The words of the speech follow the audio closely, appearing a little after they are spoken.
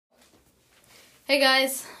Hey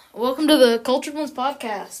guys, welcome to the Cultured Ones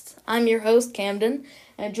podcast. I'm your host, Camden,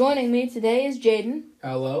 and joining me today is Jaden.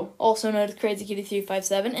 Hello. Also known as Crazy Kitty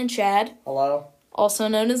 357, and Chad. Hello. Also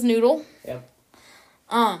known as Noodle. Yep.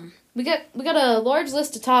 We got a large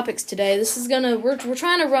list of topics today. We're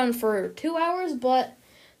trying to run for 2 hours, but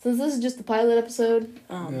since this is just the pilot episode,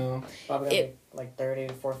 Probably gonna be like 30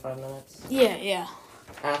 to 45 minutes. Yeah.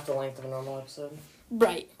 Half the length of a normal episode.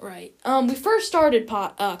 Right. We first started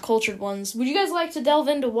Cultured Ones. Would you guys like to delve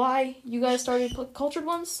into why you guys started Cultured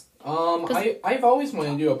Ones? I've always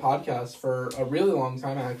wanted to do a podcast for a really long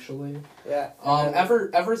time, actually. Yeah.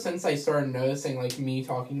 Ever since I started noticing, like, me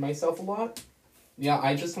talking to myself a lot. Yeah,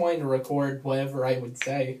 I just wanted to record whatever I would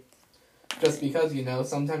say. Just because,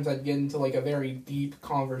 sometimes I'd get into, like, a very deep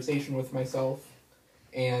conversation with myself.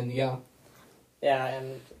 And, yeah. Yeah,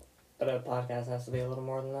 but a podcast has to be a little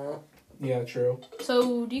more than that. Yeah, true.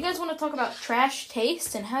 So, do you guys want to talk about trash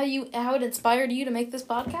taste and how it inspired you to make this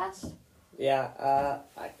podcast? Yeah,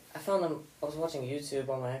 I found them, I was watching YouTube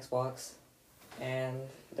on my Xbox, and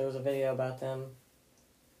there was a video about them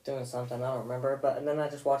doing something, I don't remember, and then I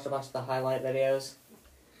just watched a bunch of the highlight videos.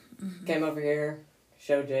 Mm-hmm. Came over here,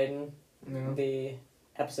 showed Jaden the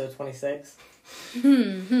episode 26.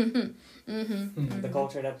 The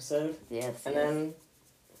cultured episode. Yes. And then,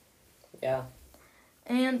 yeah.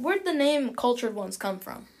 And where'd the name Cultured Ones come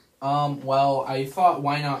from? Well, I thought,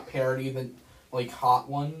 why not parody the, like, hot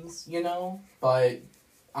ones, But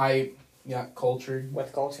cultured.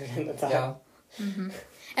 With cultured in the title. Yeah. Mm-hmm.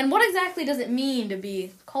 And what exactly does it mean to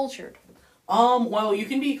be cultured? Well, you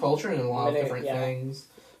can be cultured in a lot of different things.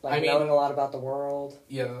 Like, knowing a lot about the world.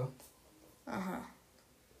 Yeah. Uh-huh.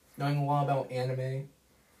 Knowing a lot about anime.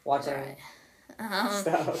 Watching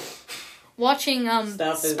stuff. Watching,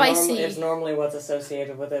 stuff spicy... is normally what's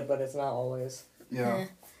associated with it, but it's not always. Yeah.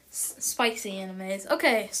 Spicy animes.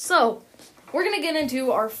 Okay, so, we're gonna get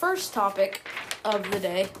into our first topic of the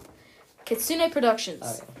day. Kitsune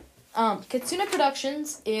Productions. Oh, yeah. Kitsune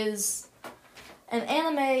Productions is an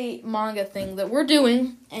anime manga thing that we're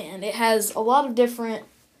doing, and it has a lot of different,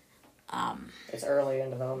 It's early in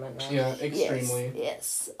development now. Yeah, extremely.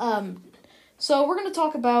 Yes. So we're gonna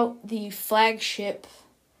talk about the flagship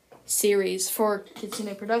series for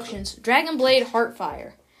Kitsune Productions, Dragon Blade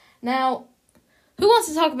Heartfire. Now, who wants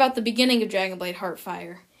to talk about the beginning of Dragon Blade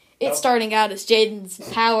Heartfire? It's starting out as Jaden's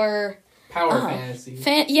power fantasy.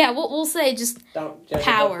 We'll say just Don't judge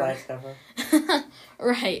power. a book by its cover.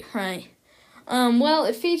 Right. Well,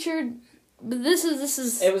 it featured. This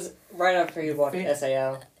is. It was right after you watched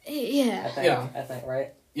SAO. Yeah. I think,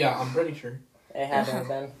 right? Yeah, I'm pretty sure. It had to have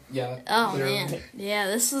been. Yeah. Oh clearly. Man. Yeah.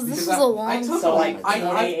 This was I a long. I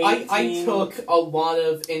took a lot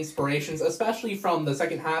of inspirations, especially from the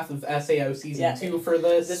second half of SAO season 2 for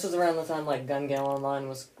this. This was around the time like Gun Gale Online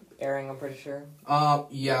was airing, I'm pretty sure.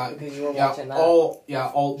 Yeah. Because you were watching that. Alt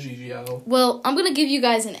GGO. Well, I'm gonna give you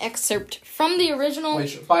guys an excerpt from the original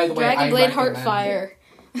Which, by the way, Dragon Blade Heartfire.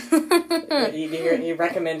 He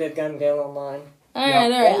recommended Gun Gale Online.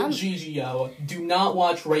 Alright. Alt GGO. Do not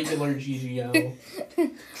watch regular GGO.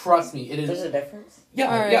 Trust me, it is. There's a difference?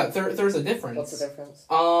 Yeah, there's a difference. What's the difference?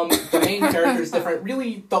 The main character is different.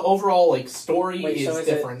 Really, the overall, story is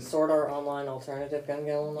different. It Sword Art Online Alternative Gun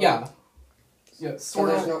Gale Online? Yeah. Yeah,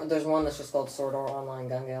 There's one that's just called Sword Art Online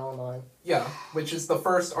Gun Gale Online. Yeah, which is the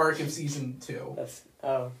first arc of season 2. That's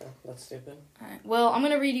stupid. Alright. Well, I'm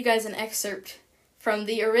gonna read you guys an excerpt from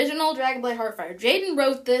the original Dragon Blade Heartfire. Jaden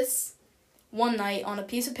wrote this one night on a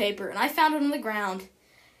piece of paper, and I found it on the ground.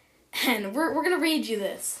 And we're gonna read you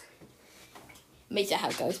this. Misa how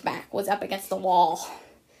it goes back, was up against the wall.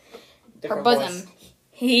 Different Her bosom voice.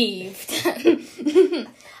 heaved.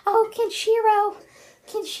 Oh, Kenshiro,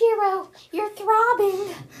 you're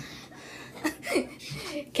throbbing.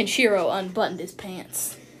 Kenshiro unbuttoned his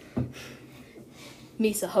pants.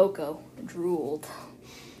 Misahoko drooled.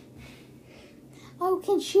 Oh,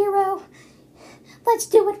 Kenshiro, let's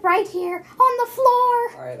do it right here on the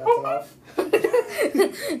floor. Alright, that's enough.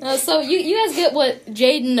 So you guys get what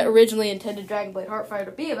Jaden originally intended Dragon Blade Heartfire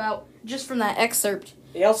to be about just from that excerpt.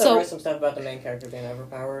 He also wrote some stuff about the main character being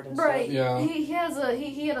overpowered and right. stuff. Yeah. He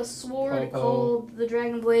had a sword Popo. called the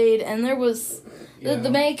Dragon Blade, and there was the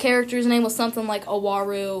main character's name was something like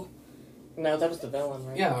Awaru. No, that was the villain,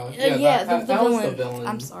 right? That was the villain.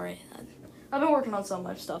 I'm sorry. I've been working on so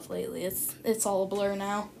much stuff lately. It's all a blur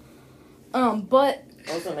now. But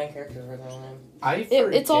What was the main character's original name?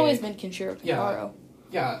 it's always been Kenshiro Kimaro.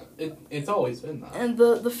 Yeah, it's always been that. And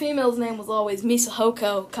the female's name was always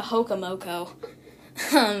Misahoko Kahokamoko.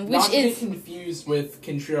 Which Not to is get confused with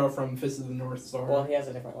Kenshiro from Fist of the North Star. Well, he has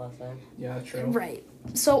a different last name. Yeah, true. right.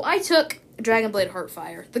 So I took Dragon Blade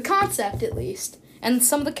Heartfire. The concept, at least, and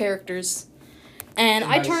some of the characters. And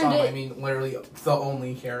by I turned some, it. I mean, literally the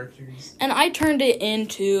only characters. And I turned it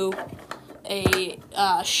into a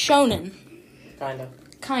shonen.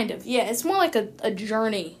 Kind of. Yeah, it's more like a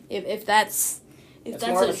journey. If that's It's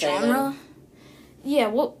that's more a of a seinen. genre. Yeah,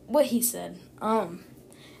 what he said. And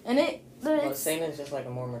it. Well, Seinen is just like a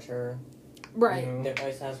more mature. Right. You know? It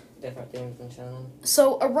always has different themes than shonen.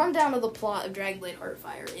 So a rundown of the plot of Dragon Blade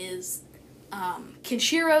Heartfire is,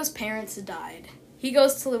 Kenshiro's parents had died. He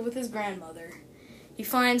goes to live with his grandmother. He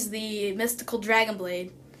finds the mystical Dragon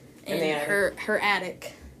Blade in her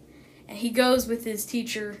attic. And he goes with his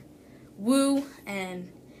teacher, Wu,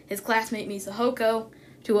 and his classmate Misahoko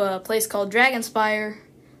to a place called Dragonspire.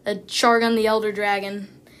 Shargun, the Elder Dragon.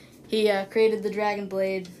 He created the Dragon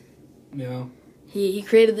Blade. Yeah. He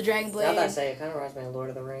created the Dragon Blade. Now that I say it, kind of reminds me of Lord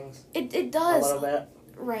of the Rings. It does. A little bit.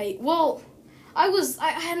 Right. Well, I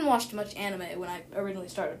hadn't watched much anime when I originally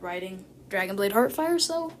started writing Dragon Blade Heartfire,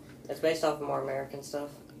 so It's based off of more American stuff.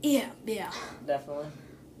 yeah. Definitely.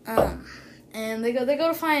 And they go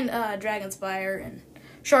to find Dragonspire, and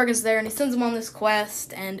Shargun's there, and he sends him on this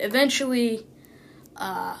quest, and eventually,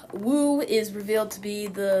 Wu is revealed to be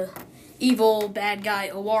the evil bad guy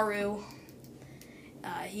Owaru.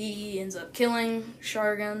 He ends up killing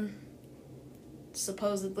Shargun,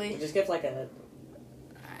 supposedly. Just give like a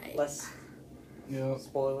less Yeah.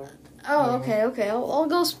 spoiler. Oh, okay. I'll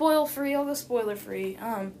go spoiler free.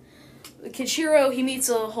 Kenshiro, he meets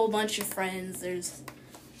a whole bunch of friends. There's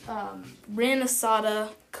Rin Asada,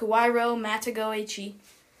 Kawairo Matagoichi.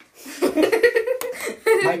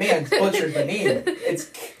 My man's butchered the name.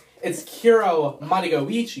 It's Kiro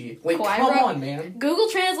Matagoichi. Like, Kawairo? come on, man. Google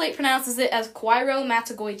Translate pronounces it as Kawairo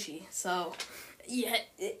Matagoichi. So, yeah,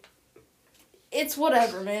 it's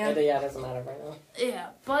whatever, man. Yeah, it doesn't matter right now. Yeah,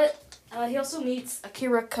 but he also meets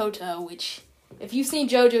Akira Koto, which, if you've seen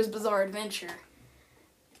JoJo's Bizarre Adventure,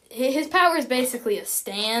 his power is basically a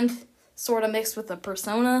stand, sort of mixed with a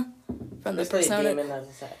persona from the It's really a persona. demon that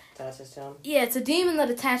attaches to him. Yeah, it's a demon that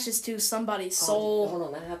attaches to somebody's soul Hold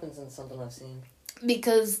on, that happens in something I've seen.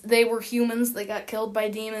 because they were humans. They got killed by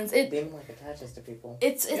demons. Demon like attaches to people.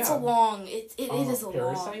 It's Yeah. a long. It is a long.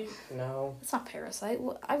 Parasite? No. It's not Parasite.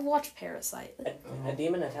 I've watched Parasite. A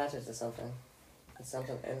demon attaches to something. It's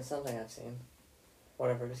something I've seen.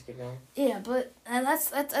 Whatever, just keep going. Yeah, but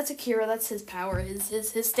that's Akira. That's his power.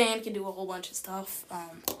 His stand can do a whole bunch of stuff.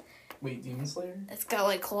 Wait, Demon Slayer? It's got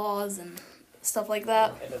like claws and stuff like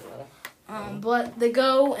that. It doesn't matter. But they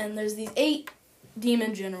go, and there's these 8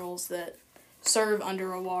 demon generals that serve under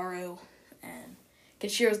Owaru, and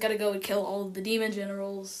Kenshiro's got to go and kill all of the demon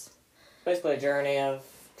generals. Basically a journey of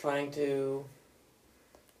trying to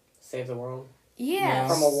save the world. Yeah.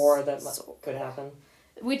 From a war that So- could happen.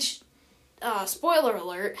 which, spoiler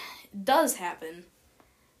alert, does happen.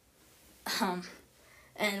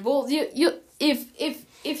 And well,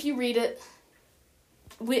 if you read it,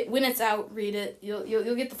 when it's out, read it.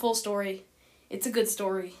 You'll get the full story. It's a good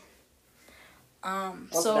story.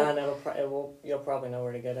 Once So done, you'll probably know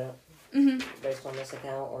where to get it mhm. based on this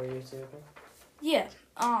account or YouTube. Yeah.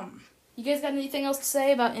 You guys got anything else to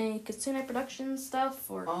say about any Kitsune Productions stuff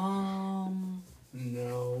or?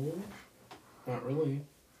 No. Not really.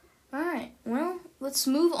 Alright, well, let's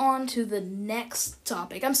move on to the next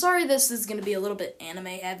topic. I'm sorry this is going to be a little bit anime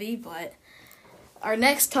heavy, but our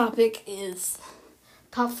next topic is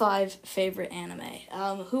top 5 favorite anime.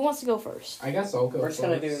 Who wants to go first? I guess I'll go We're just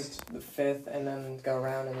first. gonna do the 5th and then go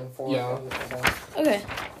around and then 4th. Yeah. And then Okay.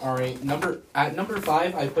 Alright, at number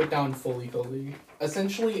 5, I put down Fully Fully.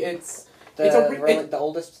 Essentially, it's the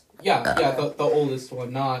oldest. the oldest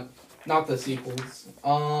one, not the sequels.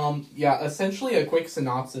 Essentially a quick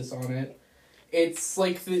synopsis on it. It's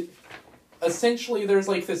like essentially there's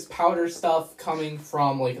like this powder stuff coming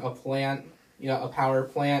from like a plant, a power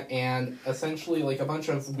plant, and essentially like a bunch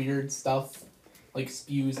of weird stuff like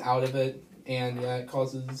spews out of it, and it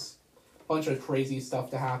causes a bunch of crazy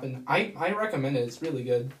stuff to happen. I recommend it. It's really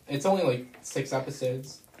good. It's only like 6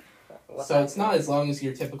 episodes. So it's not as long as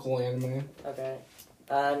your typical anime. Okay.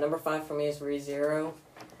 Number 5 for me is ReZero.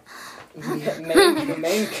 The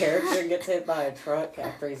main character gets hit by a truck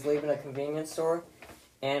after he's leaving a convenience store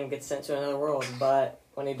and gets sent to another world, but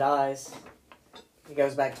when he dies, he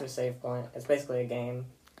goes back to a save point. It's basically a game,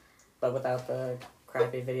 but without the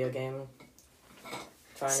crappy video game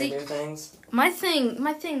trying to do things. My thing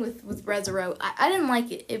with ReZero, I didn't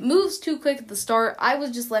like it. It moves too quick at the start. I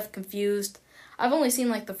was just left confused. I've only seen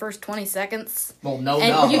like the first 20 seconds. Well, no.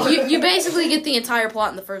 And you basically get the entire plot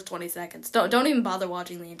in the first 20 seconds. Don't even bother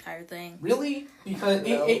watching the entire thing. Really? Because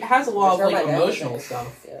No. it has a lot of Sure, like my dad emotional would think-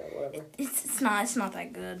 stuff. Yeah, whatever. It's not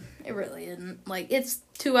that good. It really isn't. Like, it's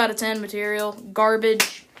 2 out of 10 material.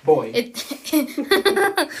 Garbage. Boy.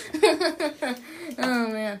 Oh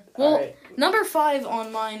man. Well, Alright. number 5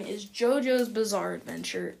 on mine is JoJo's Bizarre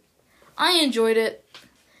Adventure. I enjoyed it.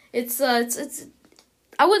 It's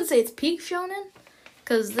I wouldn't say it's peak shonen,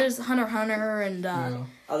 because there's Hunter x Hunter and Yeah.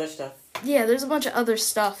 Other stuff. yeah, there's a bunch of other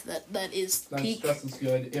stuff that is That's peak. just as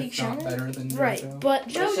good, peak if not shonen? better than JoJo. Right, but But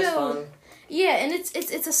it's just JoJo, fun. yeah, and it's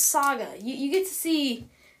a saga. You get to see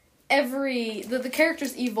the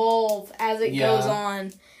characters evolve as it goes Yeah.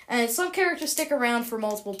 on, and some characters stick around for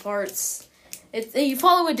multiple parts. You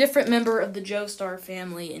follow a different member of the Joestar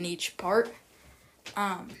family in each part.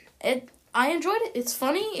 I enjoyed it. It's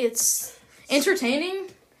funny. It's entertaining.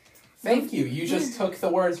 Thank you. You just took the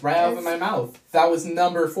words right out of my mouth. That was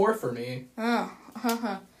number 4 for me. Oh,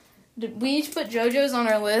 Did we each put JoJo's on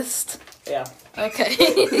our list? Yeah. Okay.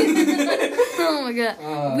 Oh my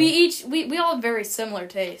god. We all have very similar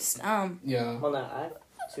taste. Yeah. Well, no, I have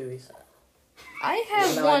 2 of these. I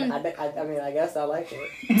have No, one. I mean, I guess I like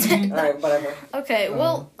it. Alright, whatever. Okay,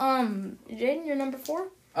 well, Jaden, you're number 4.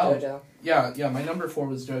 Oh, JoJo. yeah. My number 4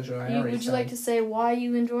 was JoJo. I already Would you said. like to say why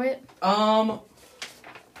you enjoy it?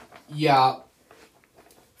 Yeah.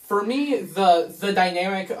 For me, the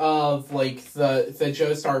dynamic of like the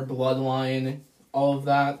Joestar bloodline, all of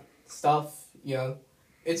that stuff, yeah,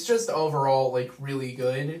 it's just overall like really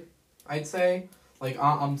good. I'd say. Like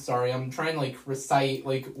I'm sorry, I'm trying to like recite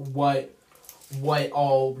like what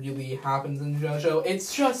all really happens in JoJo.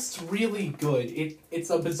 It's just really good. It's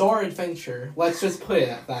a bizarre adventure. Let's just put it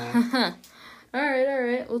at that.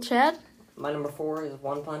 Alright. Well, Chad, My number 4 is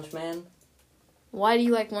One Punch Man. why do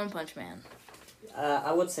you like One Punch Man?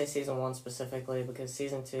 I would say season 1 specifically because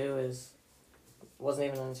season 2 wasn't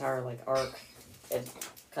even an entire like arc. It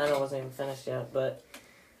kind of wasn't even finished yet, but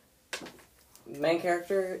main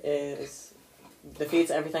character defeats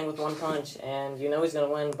everything with one punch, and you know he's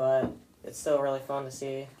gonna win, but it's still really fun to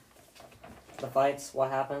see the fights. What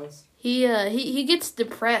happens? He gets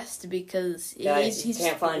depressed because Yeah, he's he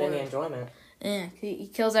can't find any bored. enjoyment, Yeah, he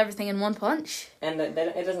kills everything in one punch. and it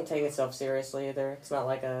doesn't take itself seriously either. It's not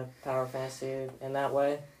like a power fantasy in that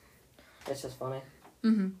way. It's just funny.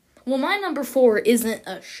 Mm-hmm. Well, my number 4 isn't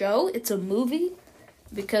a show; it's a movie.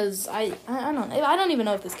 Because I don't even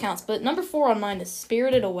know if this counts, but number 4 on mine is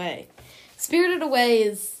Spirited Away. Spirited Away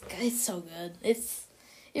it's so good.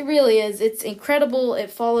 It really is. It's incredible.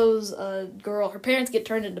 It follows a girl. Her parents get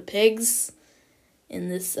turned into pigs in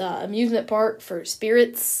this amusement park for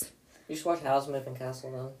spirits. You should watch Howl's Moving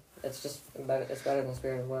Castle though. It's just better. It's better than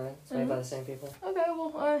Spirited Away. It's made by the same people. Okay,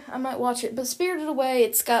 well, I might watch it. But Spirited Away,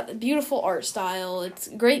 it's got a beautiful art style. It's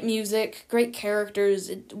great music, great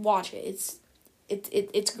characters. Watch it.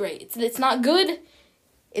 It's great. It's not good.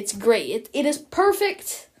 It's great. It is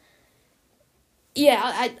perfect.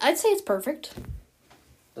 Yeah, I'd say it's perfect.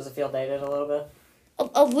 Does it feel dated a little bit?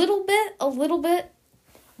 A little bit.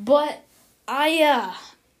 But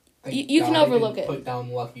Thank You can God I overlook didn't it. Put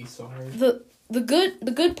down Lucky so hard.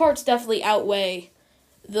 the good parts definitely outweigh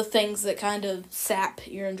the things that kind of sap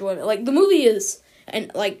your enjoyment. Like the movie is,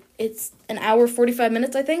 and like it's an hour 45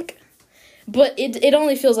 minutes, I think, but it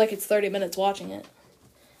only feels like it's 30 minutes watching it.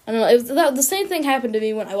 I don't know. The same thing happened to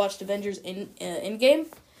me when I watched Avengers Endgame.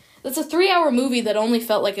 That's a 3-hour movie that only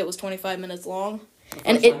felt like it was 25 minutes long,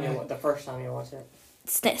 The first time you watch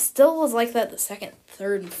it. still was like that the second,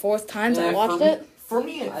 third, and fourth times I watched it. For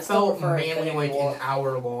me, it I still felt prefer mainly Infinity like War. an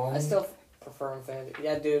hour long. I still prefer Infinity.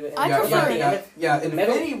 Yeah, dude. I yeah, prefer- yeah,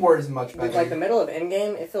 Infinity War is much better. Like the middle of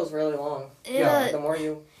Endgame, it feels really long. Yeah. The more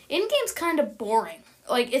you. Endgame's kind of boring.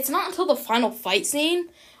 Like, it's not until the final fight scene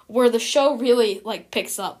where the show really, like,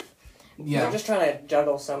 picks up. Yeah. They're just trying to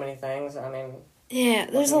juggle so many things. I mean, Yeah,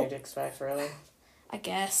 what there's can a... you expect, really? I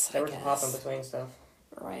guess. They were just hopping between stuff.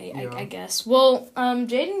 Right, Yeah. I guess. Well,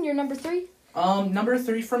 Jaden, you're number 3? Number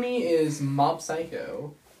 3 for me is Mob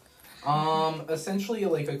Psycho. Essentially,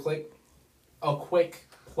 like a quick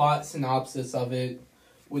plot synopsis of it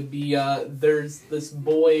would be, there's this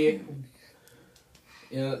boy,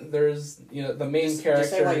 there's, the main Just say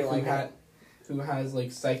character why you like it. who has,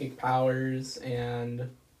 like, psychic powers, and,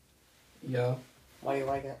 yeah. Why do you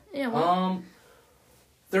like it? Yeah, well,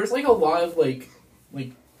 There's, like, a lot of, like,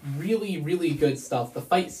 really, really good stuff. The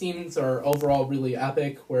fight scenes are overall really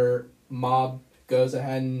epic, where Mob goes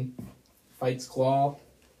ahead and fights Claw.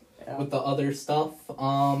 with the other stuff.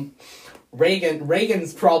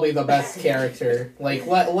 Reagan's probably the best character. Like,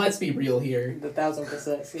 let's be real here. The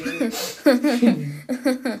 1000% scene.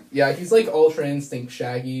 Yeah, he's like Ultra Instinct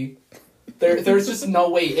Shaggy. There's just no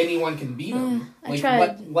way anyone can beat him. I Like,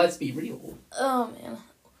 tried. let's be real. Oh man.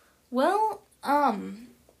 Well,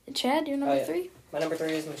 Chad, you're number 3. My number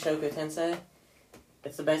 3 is Mushoku Tensei.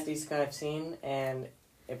 It's the best isekai I've seen, and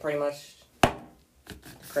it pretty much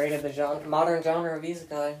created the modern genre of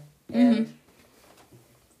isekai. And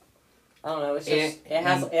I don't know, it's just it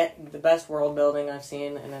has the best world building I've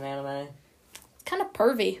seen in an anime. Kind of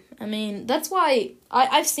pervy. I mean, that's why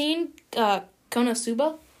I've seen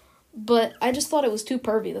Konosuba, but I just thought it was too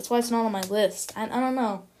pervy. That's why it's not on my list. I don't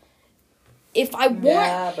know. If I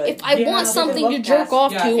want something to jerk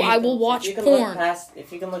off to, I will watch porn.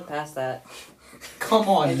 If you can look past that. Come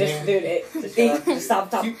on, man. Just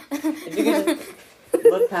stop. If you can just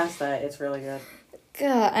look past that, it's really good.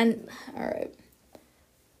 God, alright.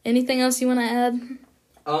 Anything else you want to add?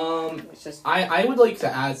 It's just I would like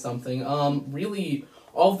to add something. Really,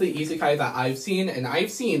 all of the isekai that I've seen, and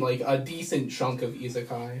I've seen like a decent chunk of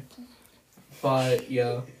isekai, but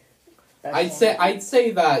yeah, I'd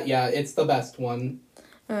say that it's the best one.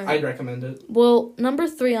 Right. I'd recommend it. Well, number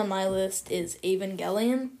 3 on my list is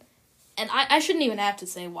Evangelion, and I shouldn't even have to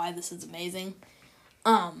say why this is amazing.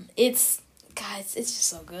 It's just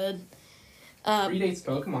so good. Predates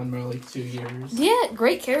Pokemon by like 2 years. Yeah,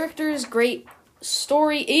 great characters, great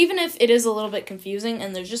story, even if it is a little bit confusing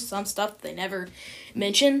and there's just some stuff they never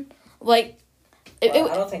mention. Like, I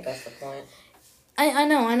don't think that's the point. I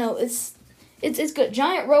know. It's good.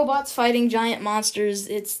 Giant robots fighting giant monsters.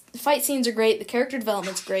 Fight scenes are great. The character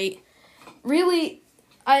development's great. Really,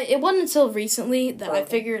 it wasn't until recently that I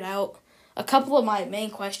figured out a couple of my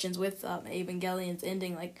main questions with Evangelion's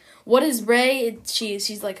ending. Like, what is Rei?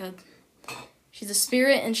 She's like she's a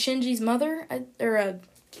spirit and Shinji's mother, or a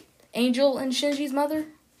angel and Shinji's mother.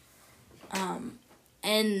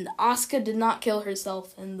 And Asuka did not kill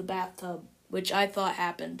herself in the bathtub, which I thought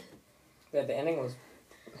happened. Yeah, the ending was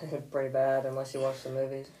pretty bad unless you watch the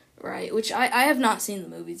movies. Right, which I have not seen the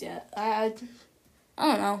movies yet. I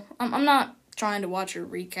don't know. I'm not trying to watch a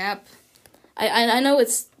recap. I know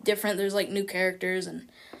it's different. There's like new characters and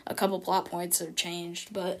a couple plot points are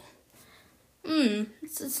changed, but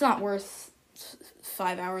it's not worth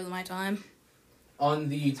 5 hours of my time. On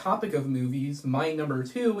the topic of movies, my number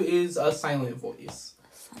 2 is A Silent Voice.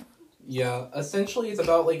 Yeah, essentially it's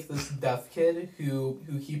about like this deaf kid who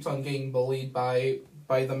keeps on getting bullied by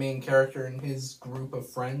the main character and his group of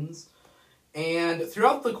friends. And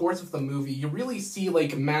throughout the course of the movie, you really see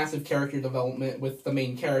like massive character development with the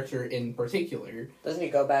main character in particular. Doesn't he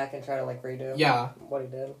go back and try to like redo what he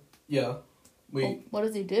did? Yeah. Well, what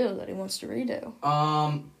does he do that he wants to redo?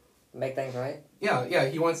 Make things right? Yeah,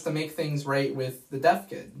 he wants to make things right with the deaf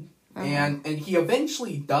kid. Uh-huh. And he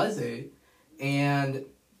eventually does it. And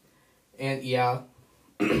yeah.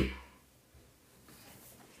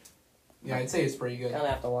 Yeah, I'd say it's pretty good. Kinda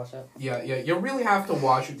have to watch it. Yeah, you really have to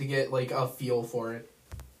watch it to get like a feel for it.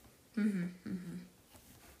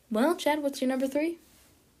 Well, Chad, what's your number 3?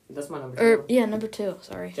 That's my number 2. Number 2,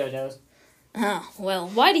 sorry. JoJo's. Well,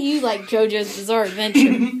 why do you like JoJo's Bizarre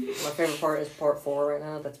Adventure? My favorite part is part 4 right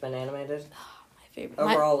now that's been animated. My favorite.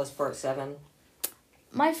 Overall is part 7.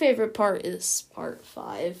 My favorite part is part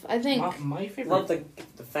 5. I think. My favorite. Love the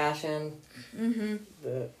fashion.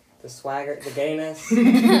 The swagger, the gayness.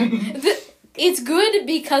 It's good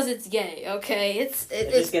because it's gay. Okay, it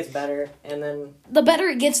just gets better, and then the better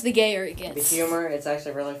it gets, the gayer it gets. The humor, it's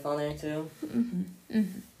actually really funny too.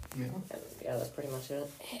 Yeah, that's pretty much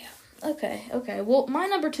it. Yeah. Okay. Well, my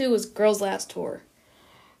number 2 is Girls Last Tour.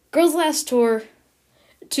 Girls Last Tour,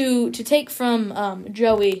 to take from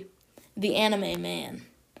Joey, the anime man,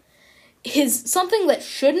 is something that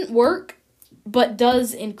shouldn't work, but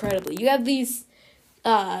does incredibly. You have these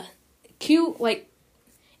cute, like,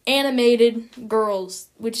 animated girls,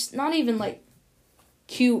 which is not even, like,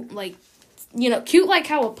 cute, like, cute like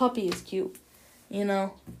how a puppy is cute,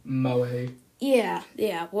 Moe. Yeah,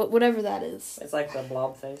 whatever that is. It's like the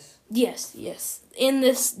blob face. Yes. In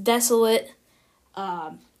this desolate,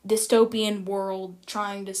 dystopian world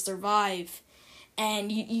trying to survive,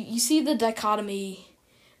 and you see the dichotomy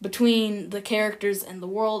between the characters and the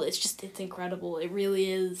world. It's incredible. It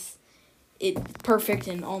really is. It's perfect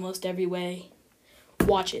in almost every way.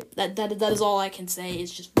 Watch it. That is all I can say,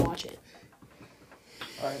 is just watch it.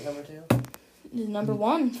 Alright, number 2. This is number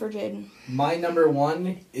 1 for Jaden. My number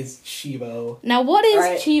 1 is Chibo. Now, what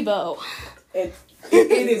is Chibo? It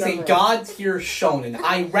is a god tier shonen.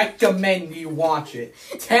 I recommend you watch it.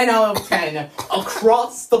 10 out of 10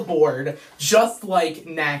 across the board, just like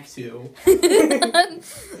Naktu.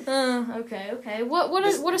 Okay.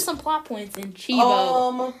 What are some plot points in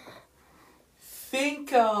Chibo? Think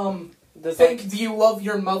There's do you love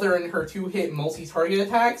your mother and her 2-hit multi-target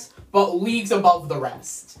attacks, but leagues above the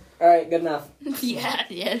rest. Alright, good enough.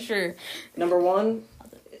 yeah, sure. Number 1,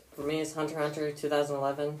 for me, is Hunter x Hunter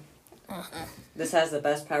 2011. This has the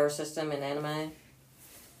best power system in anime.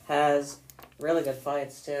 Has really good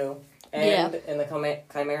fights, too. And in the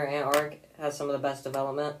Chimera Ant arc, has some of the best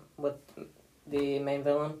development with the main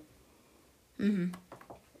villain. Mm-hmm.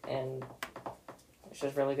 And it's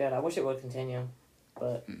just really good. I wish it would continue,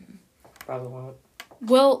 but probably won't.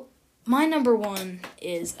 Well, my number 1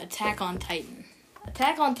 is Attack on Titan.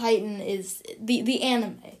 Attack on Titan is the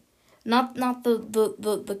anime, not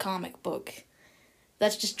the comic book.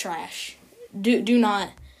 That's just trash. Do not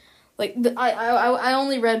like. I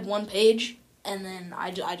only read 1 page and then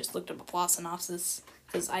I just looked up a plot synopsis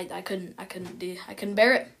because I couldn't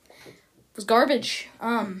bear it. It was garbage.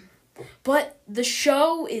 But the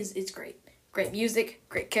show is great. Great music,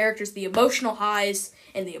 great characters. The emotional highs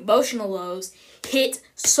and the emotional lows hit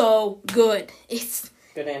so good. It's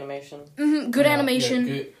Good animation. good animation.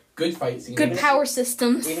 Yeah, good fight scenes. Good power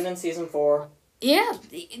systems. Even in season 4. Yeah,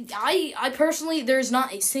 I personally, there's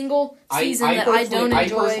not a single season that I don't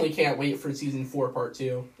enjoy. I personally can't wait for season 4 part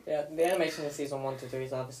 2. Yeah, the animation in season 1 to 3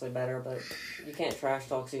 is obviously better, but you can't trash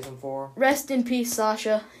talk season 4. Rest in peace,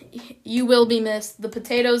 Sasha. You will be missed. The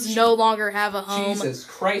potatoes no longer have a home. Jesus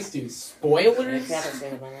Christ, dude. If Spoilers? you haven't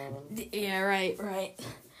seen it by now, then. Yeah, right.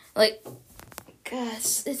 Like,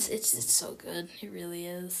 gosh, it's so good. It really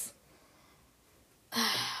is.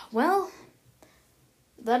 Well,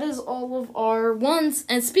 that is all of our ones.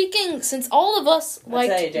 And speaking, since all of us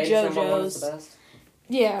liked I'd say Jade's number 1 is the JoJo's, best.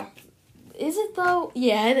 yeah. Is it though?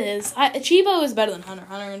 Yeah, it is. Chibo is better than Hunter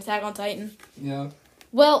x Hunter and Attack on Titan. Yeah.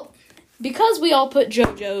 Well, because we all put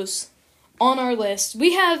JoJo's on our list,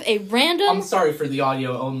 we have a random I'm sorry for the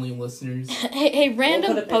audio-only listeners. a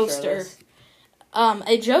random We'll put a picture of poster. this.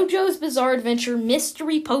 A JoJo's Bizarre Adventure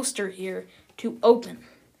mystery poster here to open.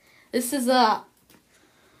 This is I'm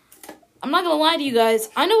not gonna lie to you guys.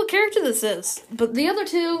 I know what character this is, but the other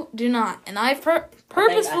two do not. And I've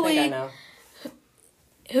purposefully. I think I know.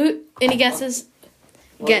 Who? Any guesses?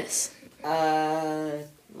 What? Guess. Let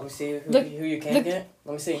me see who you can look. get.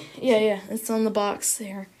 Let me see. Yeah. It's on the box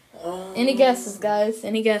there. Any guesses, guys?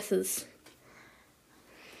 Any guesses?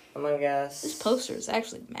 I'm gonna guess. This poster is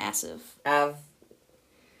actually massive.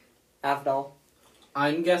 Avdol.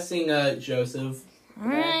 I'm guessing Joseph. All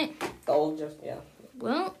right. The old yeah.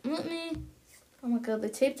 Well, let me. Oh my god, they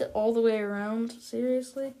taped it all the way around.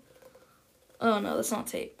 Seriously? Oh no, that's not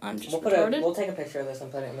tape. I'm just retarded. We'll take a picture of this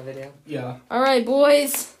and put it in the video. Yeah. All right,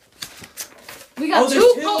 boys. We got there's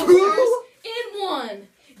two two. posters in one.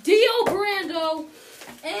 Dio Brando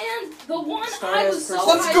and the one I was so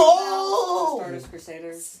Let's hyped go! Stardust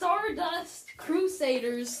Crusaders. about. Stardust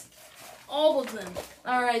Crusaders. All of them.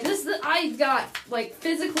 All right, I got like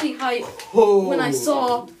physically hyped when I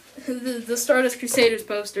saw the Stardust Crusaders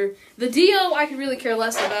poster. The Dio I could really care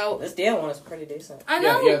less about. This Dio one is pretty decent. I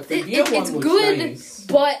know the Dio one it's looks good, nice.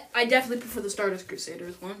 but I definitely prefer the Stardust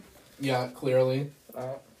Crusaders one. Yeah, clearly.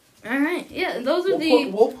 Alright. All right, yeah, those are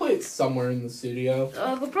We'll put it somewhere in the studio.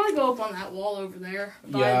 they'll probably go up on that wall over there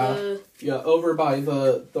by Yeah. Yeah, over by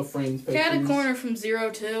the framed the pictures. cat corner from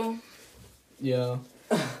 02. Yeah.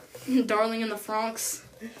 Darling in the Franxx.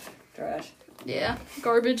 Trash. Yeah,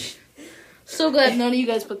 garbage. So glad none of you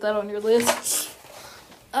guys put that on your list.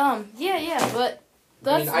 Yeah, but I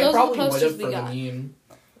those probably are the would posters have we for the got. meme.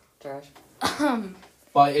 Trash.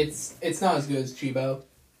 But it's not as good as Chibo.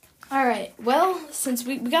 All right. Well, since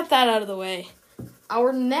we got that out of the way,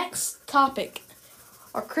 our next topic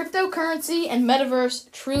are cryptocurrency and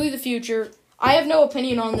metaverse truly the future? I have no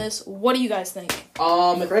opinion on this. What do you guys think?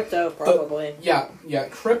 Crypto, probably. Yeah,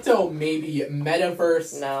 crypto maybe,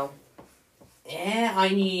 metaverse. No. I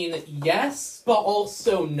mean, yes, but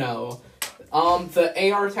also no.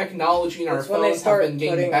 The AR technology in our It's when they phones have start been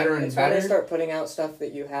getting putting, better and it's when better. they start putting out stuff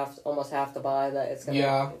that you almost have to buy that it's gonna.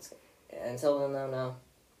 Yeah. Until then, no.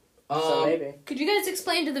 So maybe. Could you guys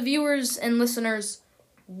explain to the viewers and listeners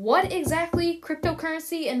what exactly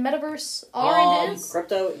cryptocurrency and metaverse are and is?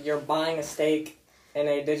 Crypto, you're buying a stake in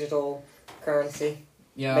a digital currency,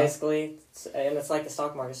 Yeah. basically, and it's like the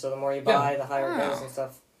stock market. So the more you buy, the higher it goes Oh. and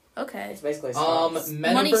stuff. Okay. It's basically stocks.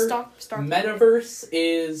 Money stock. Metaverse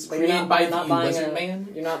is But you're created not- by you're not the buying Wizard a- Man.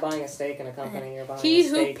 You're not buying a stake in a company. You're buying He a who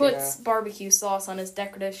stake puts barbecue sauce on his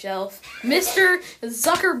decorative shelf, Mr.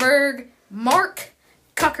 Zuckerberg. Mark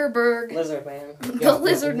Zuckerberg, Lizard Man. the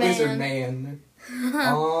Lizard Man. Lizard Man.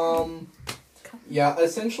 Yeah,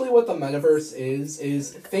 essentially what the metaverse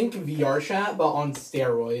is think VR chat, but on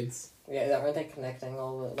steroids. Yeah, aren't they connecting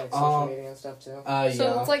all the like social media and stuff too? So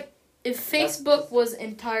Yeah. it's like if Facebook was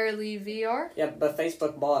entirely VR. Yeah, but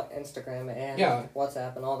Facebook bought Instagram and Yeah.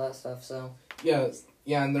 WhatsApp and all that stuff, so Yeah,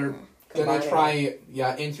 and they're gonna combining try,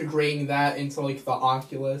 integrating that into, like, the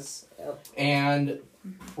Oculus. Yep. And See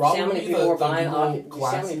probably how many the people were buying Google Oculus? Do you see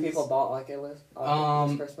how glasses. many people bought Oculus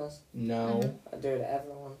this Christmas? No. Dude,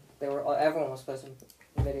 everyone. Everyone was posting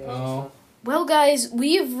videos and Oh. stuff. Well, guys,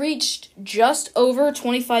 we have reached just over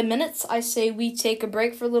 25 minutes. I say we take a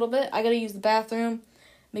break for a little bit. I gotta use the bathroom,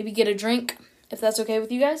 maybe get a drink, if that's okay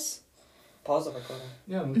with you guys. Pause the recording.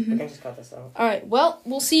 Yeah. We can just cut this out. All right. Well,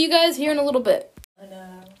 we'll see you guys here in a little bit. I know.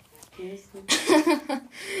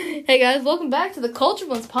 Hey guys, welcome back to the Culture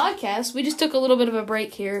Blends podcast. We just took a little bit of a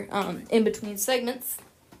break here, in between segments.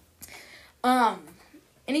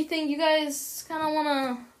 Anything you guys kind of want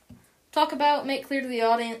to talk about, make clear to the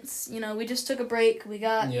audience? You know, we just took a break. We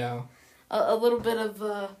got Yeah. a little bit of,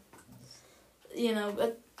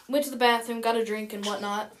 went to the bathroom, got a drink and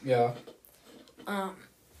whatnot. Yeah.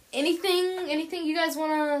 Anything you guys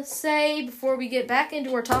want to say before we get back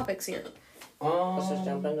into our topics here? Let's just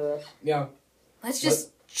jump into it. Yeah. Let's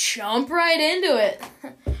just jump right into it.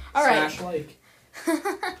 All right. Slash like.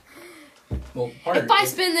 Well, hard. If I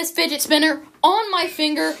spin this fidget spinner on my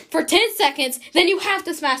finger for 10 seconds, then you have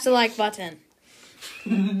to smash the like button.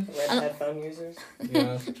 Red headphone users.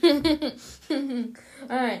 Yeah.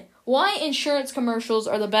 Alright. Why insurance commercials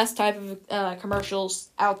are the best type of commercials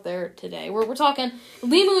out there today? We're talking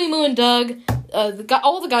Limu Emu and Doug, all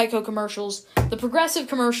the Geico commercials, the Progressive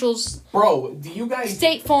commercials, Bro, do you guys...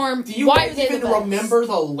 State Farm. Do you Why guys are they the even best? remember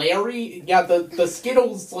the Larry... Yeah, the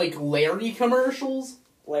Skittles, like, Larry commercials?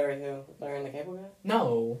 Larry who? Larry and the Cable Guy?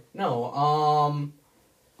 No.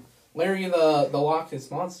 Larry the Loch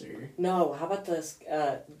Ness Monster. No, how about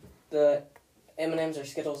the M&M's or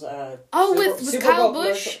Skittles, with Super Kyle Bowl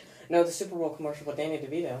Busch? commercial? No, the Super Bowl commercial with Danny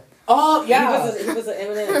DeVito. Oh, yeah! He was the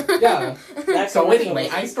M&M. Yeah. That So commercial anyway,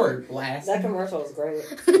 was- I started blasting. That commercial was great.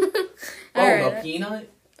 The peanut?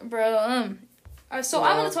 Bro, so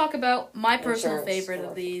I want to talk about my personal Insurance favorite stuff.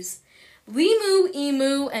 of these. Limu,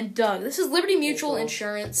 Emu, and Doug. This is Liberty Mutual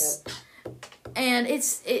Insurance. And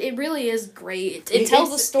it really is great. It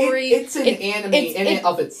tells a story. It's an anime in and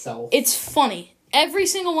of itself. It's funny. Every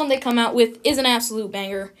single one they come out with is an absolute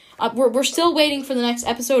banger. We're still waiting for the next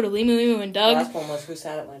episode of Limu, Emu, and The Doug. last one was Who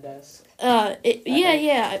Sat at My Desk. Or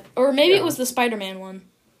maybe Yeah. it was the Spider-Man one.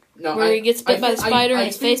 No, Where he gets bit by the spider and I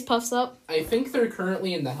his think- face puffs up. I think they're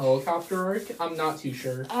currently in the helicopter arc. I'm not too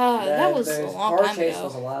sure. That was a The long car time chase ago.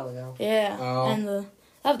 was a while ago. Yeah, Oh. and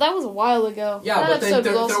that was a while ago. Yeah, that but then episode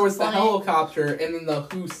there also was the funny. helicopter and then the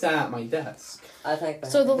Who Sat at My Desk. I think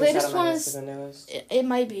So the Who Sat latest at My one Desk is- the newest. It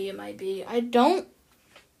might be. I don't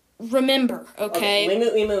remember. Okay,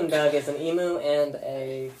 Emu and Doug is an emu and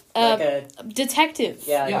a detective.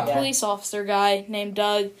 Yeah. Police officer guy named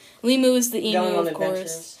Doug. Limu is the emu, going on of course.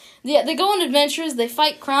 adventures. Yeah, they go on adventures. They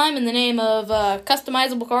fight crime in the name of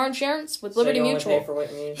customizable car insurance with Liberty so you Mutual. Only pay for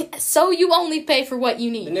what you need. So you only pay for what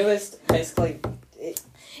you The need. newest, basically,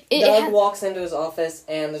 It Doug ha- walks into his office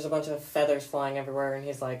and there's a bunch of feathers flying everywhere, and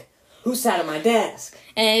he's like, "Who sat at my desk?"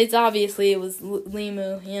 And it's obviously it was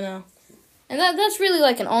Limu, you know. And that's really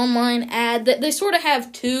like an online ad. They sort of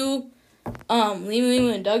have two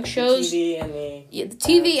Limu and Doug shows. The TV and the The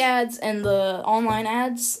TV ads and the online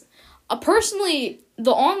ads. Personally,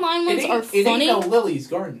 the online ones are It funny. ain't no Lily's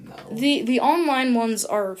Garden, though. The online ones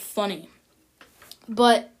are funny.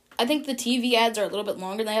 But I think the TV ads are a little bit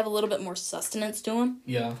longer. They have a little bit more sustenance to them.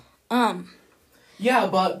 Yeah. Yeah,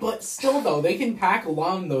 but still, though, they can pack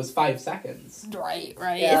along those 5 seconds. Right.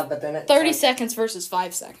 yeah, but then it's 30 like, seconds versus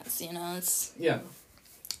 5 seconds, you know, it's... Yeah.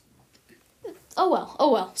 Oh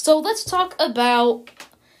well. So let's talk about...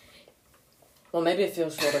 Well, maybe it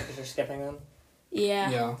feels shorter because you're skipping them.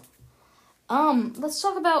 Yeah. Let's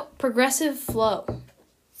talk about Progressive Flow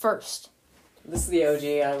first. This is the OG,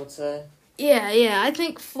 I would say. Yeah, I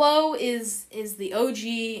think Flow is the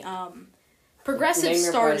OG, Progressive Name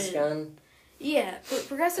your started... price gun. Yeah, but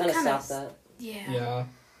Progressive Kind of kind of... stopped that. Yeah.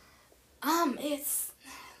 Yeah. It's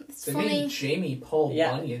They funny. made Jamie Paul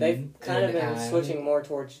Yeah, Bunyan. they've kind of an been ad. switching more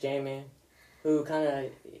towards Jamie, who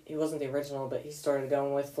he wasn't the original, but he started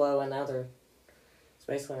going with Flo, and now it's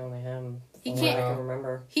basically only him. He from what I can't- can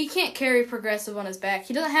remember. He can't carry Progressive on his back.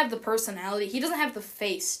 He doesn't have the personality. He doesn't have the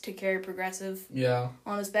face to carry Progressive Yeah.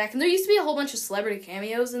 on his back. And there used to be a whole bunch of celebrity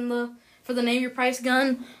cameos in the for the name your price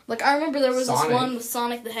gun. Like, I remember there was Sonic. this one with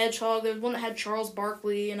Sonic the Hedgehog. There was one that had Charles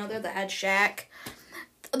Barkley, another that had Shaq.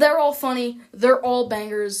 They're all funny. They're all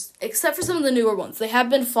bangers, except for some of the newer ones. They have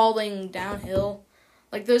been falling downhill.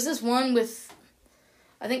 Like, there's this one with,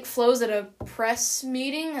 I think, Flo's at a press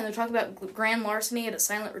meeting, and they're talking about grand larceny at a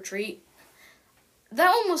silent retreat. That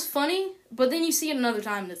one was funny, but then you see it another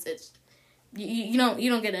time, and it's you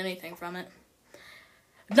don't get anything from it.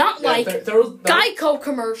 Not like Geico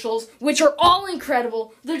commercials, which are all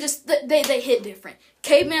incredible. They're just they hit different.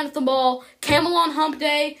 Caveman at the Mall, Camel on Hump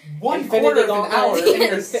Day. 1/4 of an hour, and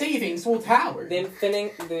your savings will tower. The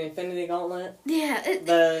Infinity Gauntlet. Yeah.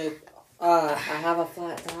 I have a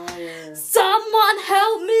flat tire. Someone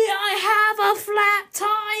help me! I have a flat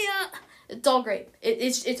tire. It's all great.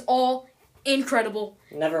 It's all incredible.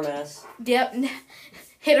 Never miss. Yep.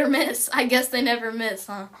 Hit or miss. I guess they never miss,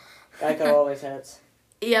 huh? Geico always hits.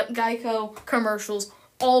 Yep, Geico commercials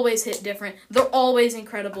always hit different. They're always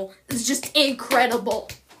incredible. It's just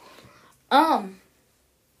incredible.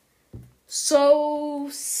 So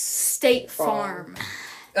State Farm.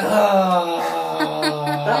 That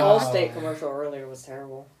Allstate commercial earlier was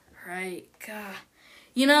terrible. Right. God.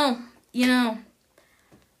 You know.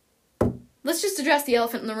 Let's just address the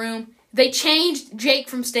elephant in the room. They changed Jake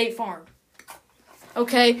from State Farm.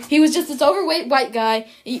 Okay? He was just this overweight white guy.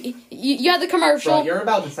 You had the commercial. Bro, you're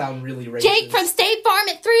about to sound really racist. Jake from State Farm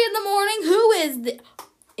at 3 a.m. Who is the...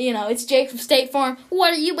 it's Jake from State Farm.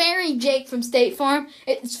 What are you wearing, Jake from State Farm?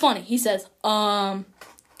 It's funny. He says,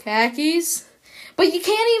 khakis. But you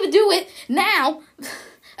can't even do it now.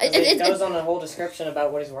 It goes on a whole description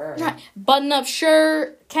about what he's wearing. Right. Button-up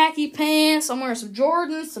shirt, khaki pants, I'm wearing some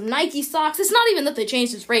Jordans, some Nike socks. It's not even that they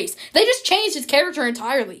changed his race. They just changed his character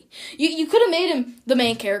entirely. You could have made him the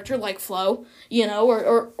main character, like Flo,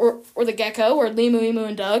 or the Gecko, or Limu, Emu,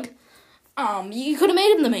 and Doug. You could have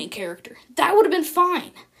made him the main character. That would have been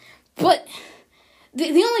fine. But the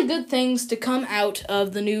only good things to come out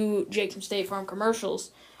of the new Jake from State Farm commercials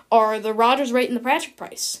are the Rogers rate and the Patrick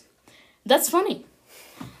price. That's funny.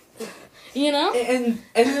 And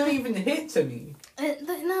they don't even hit to me. It's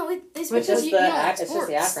It's because just you like it's just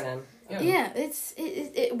the acronym. Yeah,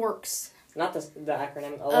 it works. Not the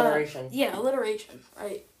acronym, alliteration. Alliteration.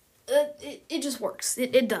 Right. It just works.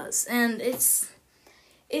 It does, and it's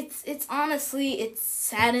honestly, it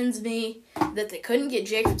saddens me that they couldn't get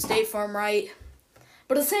Jake from State Farm right.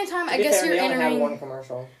 But at the same time, I guess you're they only entering. had one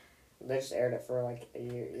commercial. They just aired it for like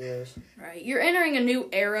years. Right, you're entering a new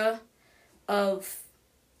era of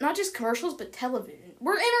not just commercials but television.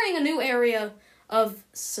 We're entering a new area of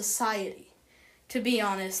society. To be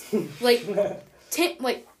honest, like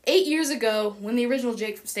 8 years ago when the original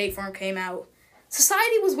Jake from State Farm came out,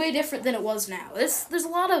 society was way different than it was now. There's a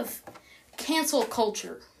lot of cancel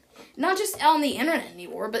culture, not just on the internet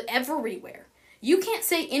anymore, but everywhere. You can't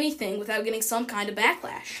say anything without getting some kind of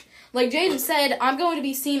backlash. Like Jaden said, I'm going to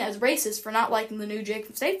be seen as racist for not liking the new Jake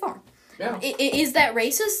from State Farm. Yeah. Is that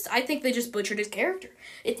racist? I think they just butchered his character.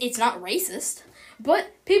 It's not racist.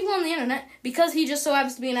 But people on the internet, because he just so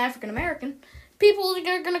happens to be an African American, people are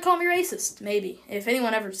going to call me racist, maybe. If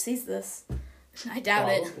anyone ever sees this. I doubt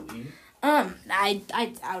it. I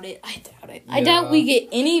doubt it. I doubt we get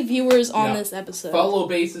any viewers on this episode. Follow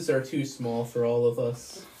bases are too small for all of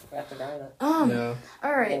us. We have to guard it. No.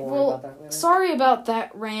 Alright, sorry about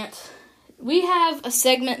that rant. We have a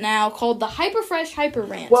segment now called the Hyperfresh Hyper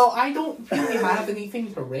Rant. Well, I don't really have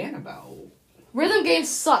anything to rant about. Rhythm games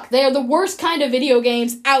suck. They are the worst kind of video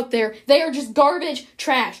games out there. They are just garbage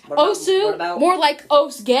trash. Osu, more like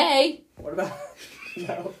Os Gay. What about...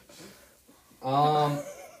 No.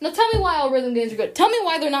 Now tell me why all rhythm games are good. Tell me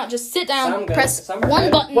why they're not just sit down, press one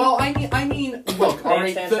good. button. Well, I mean, look,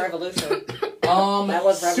 alright. Dance Dance Revolution. That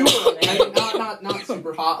was super, not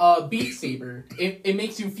super hot. Beat Saber. It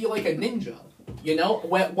makes you feel like a ninja.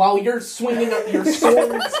 While you're swinging up your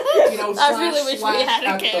swords. I really wish we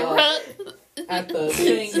had a camera. At the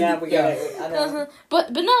thing. Yeah, we got it. I know.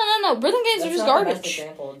 But no. Rhythm games are just garbage.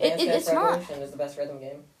 That's not the best example. It's not. Revolution is the best rhythm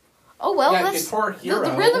game. Oh well, yeah, that's Guitar Hero.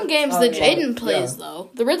 the rhythm games that yeah. Jaden plays though.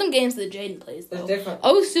 The rhythm games that Jaden plays though. They're different.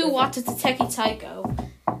 Osu Watatateki Taiko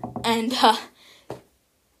and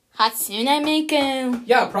Hatsune Miku.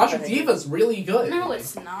 Yeah, Project Diva's really good. No,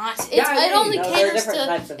 it's not. Yeah, it only no, caters they're different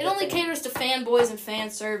types of to different. caters to fanboys and fan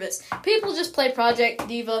service. People just play Project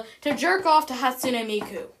Diva to jerk off to Hatsune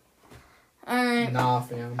Miku. Alright. Nah,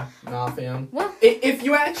 fam. Well, If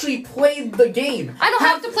you actually played the game... I don't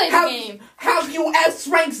have to play the game. Have you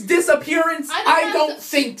S-Rank's disappearance? I don't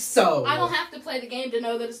think so. I don't have to play the game to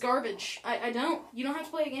know that it's garbage. I don't. You don't have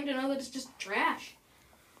to play a game to know that it's just trash.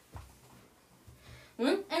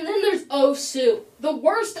 And then there's Osu, the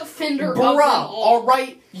worst offender of them Bruh, all.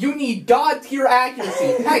 alright, you need god tier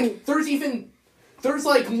accuracy. Heck, there's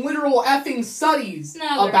like literal effing studies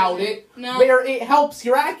No, there about isn't. it No. where it helps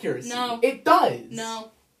your accuracy. No. It does.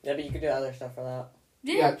 No. Yeah, but you could do other stuff for that.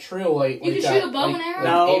 Yeah, true. Like You can that, shoot a bow and arrow?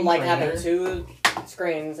 No, aim like trainer. having 2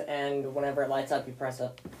 screens, and whenever it lights up, you press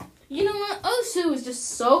it. You know what? Osu is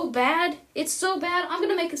just so bad. It's so bad. I'm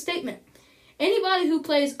gonna make a statement. Anybody who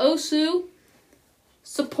plays Osu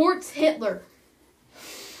supports Hitler.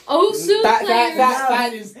 Osu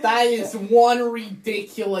players. That is one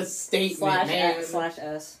ridiculous statement, man.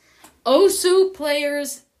 /S. Osu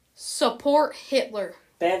players support Hitler.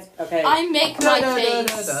 That's okay. I make my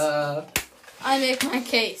case. Da-da-da-da-da. I make my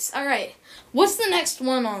case. All right. What's the next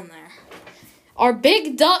one on there? Are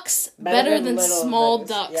big ducks better than little small ducks.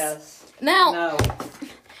 ducks? Yes. Now,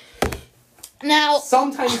 No.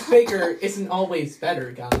 Sometimes bigger isn't always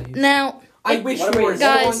better, guys. now, I wish What are you we- were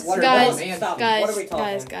guys, sponsor guys, by Manscaped. stop. guys, What are we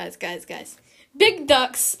talking? guys. Big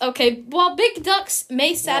ducks. Okay, while big ducks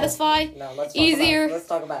may satisfy, No, let's talk easier. Let's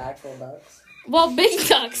talk about actual ducks. while big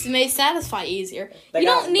ducks may satisfy easier, They you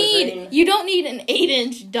got don't the need green- you don't need an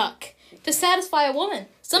 8-inch duck to satisfy a woman.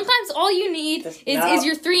 Sometimes all you need is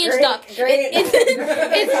your 3-inch duck. They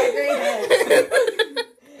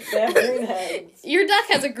have green heads. Your duck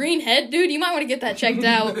has a green head, dude. You might want to get that checked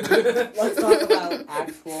out. Let's talk about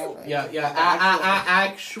actual.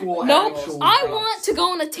 Actual. Nope. actual I ducks. want to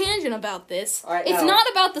go on a tangent about this. All right, It's now- not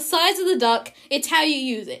about the size of the duck. It's how you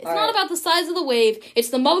use it. It's All not right. about the size of the wave. It's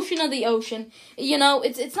the motion of the ocean. You know,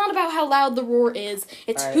 it's not about how loud the roar is.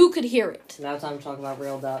 It's All right. who could hear it. Now it's time to talk about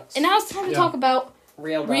real ducks. And now it's time to Yeah. talk about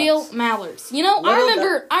Real ducks. real mallards. You know,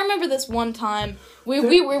 Little I remember this one time. We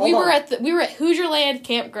Hold were on. at Hoosierland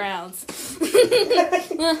campgrounds.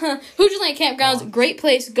 Hoosierland campgrounds, great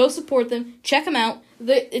place. Go support them. Check them out.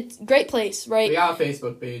 It's a great place, right? We got a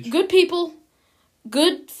Facebook page. Good people,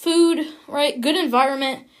 good food, right? Good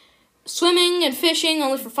environment. Swimming and fishing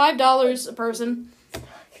only for $5 a person.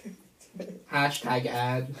 Hashtag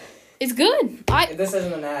ad. It's good. This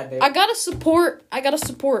isn't an ad, dude. I gotta support. I gotta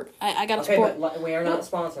support. Okay, but we are not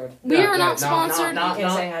sponsored. We Yeah, are yeah, not sponsored. not- You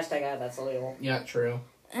can't say hashtag ad. That's illegal. Yeah, true.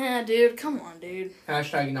 Dude, come on, dude.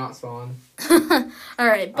 Hashtag not spawn. All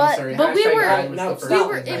right, I'm but sorry, but we hashtag were. ad was No, the first stop.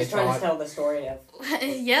 we were- thing I He's trying to thought. tell the story of.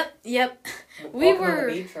 Yep. We walking on were.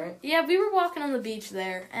 the beach, right? Yeah, we were walking on the beach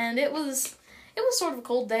there, and it was sort of a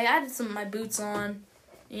cold day. I had some of my boots on,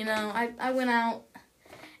 you know. I went out,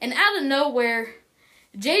 and out of nowhere,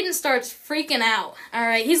 Jaden starts freaking out. All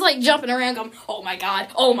right, he's like jumping around, going, "Oh my god!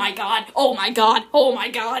 Oh my god! Oh my god! Oh my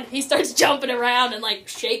god!" He starts jumping around and like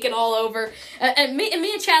shaking all over. And me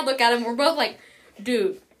and Chad look at him. We're both like,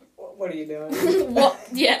 "Dude, What are you doing? what?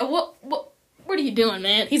 Yeah, what? What are you doing,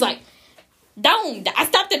 man?" He's like, "Don't! I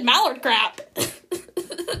stopped at mallard crap."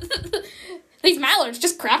 These mallards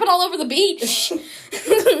just crapping all over the beach.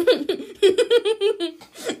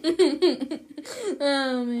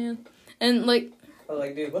 Oh man! And like, I was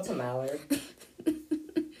like, dude, what's a mallard?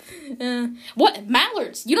 what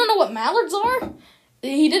mallards? You don't know what mallards are?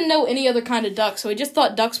 He didn't know any other kind of duck, so he just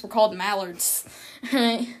thought ducks were called mallards.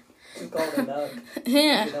 Right? It's called a duck.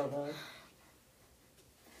 Yeah. You don't know.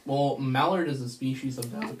 Well, mallard is a species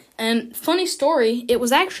of duck. And funny story, it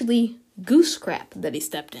was actually goose crap that he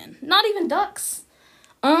stepped in. Not even ducks.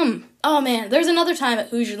 Oh man, there's another time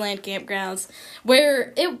at Hoosierland campgrounds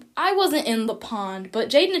where I wasn't in the pond, but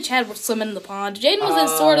Jaden and Chad were swimming in the pond. Jaden was in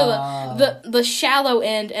sort of the shallow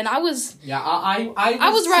end, and I was Yeah, I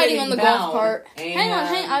was riding on the sitting golf down cart. and-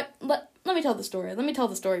 Hang on, let me tell the story. Let me tell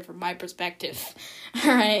the story from my perspective.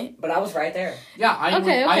 All right. But I was right there. Yeah, I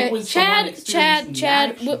Okay. was the one experiencing the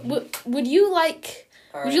Chad. action. Would you like?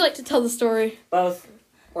 All Would you like to tell the story? Both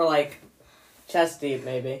were like chest deep,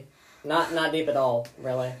 maybe. Not deep at all,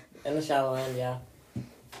 really. In the shallow end, yeah.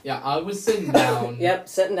 Yeah, I was sitting down. Yep,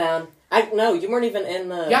 sitting down. No, you weren't even in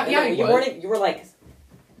the. Yeah, in yeah, the, I you was. weren't. You were like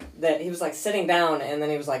that. He was like sitting down, and then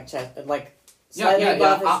he was like Yeah, slightly yeah,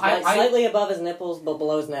 above yeah. his slightly above his nipples, but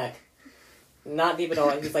below his neck. Not deep at all.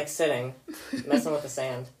 He was like sitting, messing with the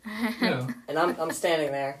sand, Yeah. and I'm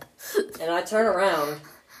standing there, and I turn around,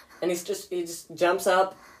 and he just jumps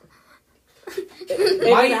up.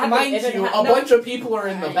 Mind you, a bunch of people are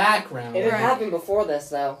in the background. It had Right. happened before this,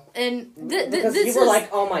 though. And Because this you were is like,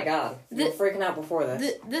 oh my god. You were thi- freaking out before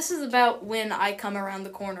this. this is about when I come around the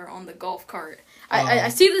corner on the golf cart. I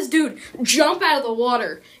see this dude jump out of the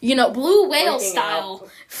water, you know, blue whale Freaking style,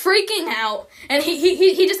 freaking out, and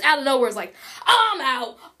he just out of nowhere is like, I'm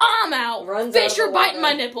out, Runs out fish of the are biting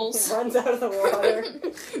water. my nipples. Runs out of the water.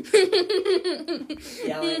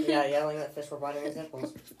 yelling that fish were biting his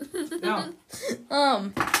nipples. Yeah.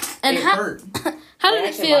 And It how hurt. How did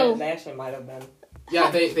it feel? They actually might have been. Yeah,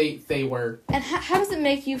 they were. And how does it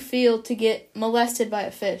make you feel to get molested by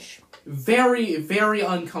a fish? Very, very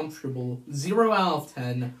uncomfortable. 0 out of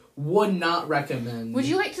 10. Would not recommend. Would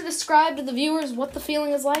you like to describe to the viewers what the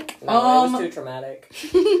feeling is like? No, it was too traumatic.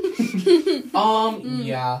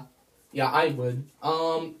 Yeah. Yeah, I would.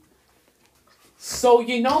 So,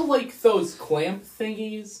 you know, like, those clamp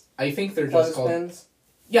thingies? I think they're just called... Clothespins?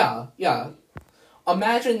 Yeah, yeah.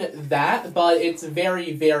 Imagine that, but it's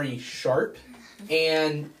very, very sharp.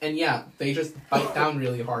 And yeah, they just bite down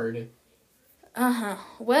really hard. Uh-huh.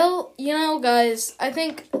 Well, you know, guys, I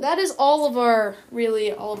think that is all of our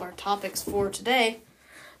topics for today.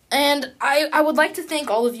 And I would like to thank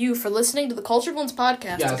all of you for listening to the Cultured Ones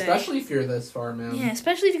podcast Yeah, today. especially if you're this far, man. Yeah,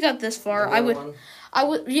 especially if you got this far. Everyone.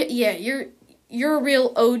 You're a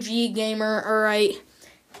real OG gamer, alright?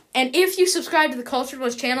 And if you subscribe to the Cultured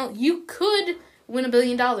Ones channel, you could win $1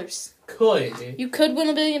 billion. Could. You could win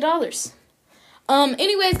 $1 billion.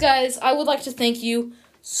 Anyways, guys, I would like to thank you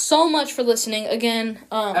so much for listening. Again,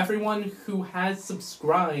 Everyone who has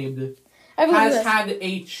subscribed everyone has who has- had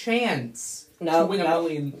a chance to No, win $1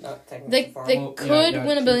 million. Not technically they far. could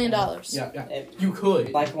win $1 billion. Yeah. It- You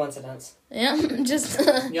could. By coincidence. Yeah, just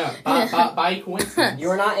Yeah, by coincidence. You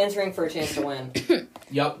are not entering for a chance to win.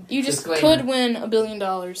 Yep. you just Disclaimer. could win $1 billion.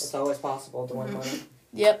 It's always possible to win money.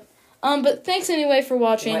 Yep. But thanks anyway for You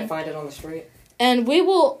watching, might find it on the street. and we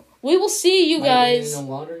will see you Might guys. win in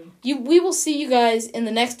the lottery. We will see you guys in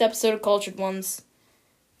the next episode of Cultured Ones.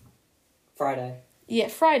 Friday. Yeah,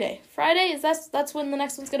 Friday. Friday is that's when the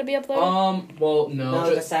next one's gonna be uploaded. Well, no. No,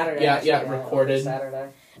 just, the Saturday. Yeah, actually, yeah, recorded. Saturday.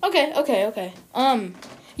 Okay.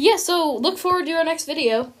 Yeah. So look forward to our next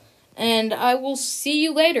video, and I will see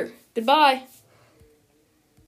you later. Goodbye.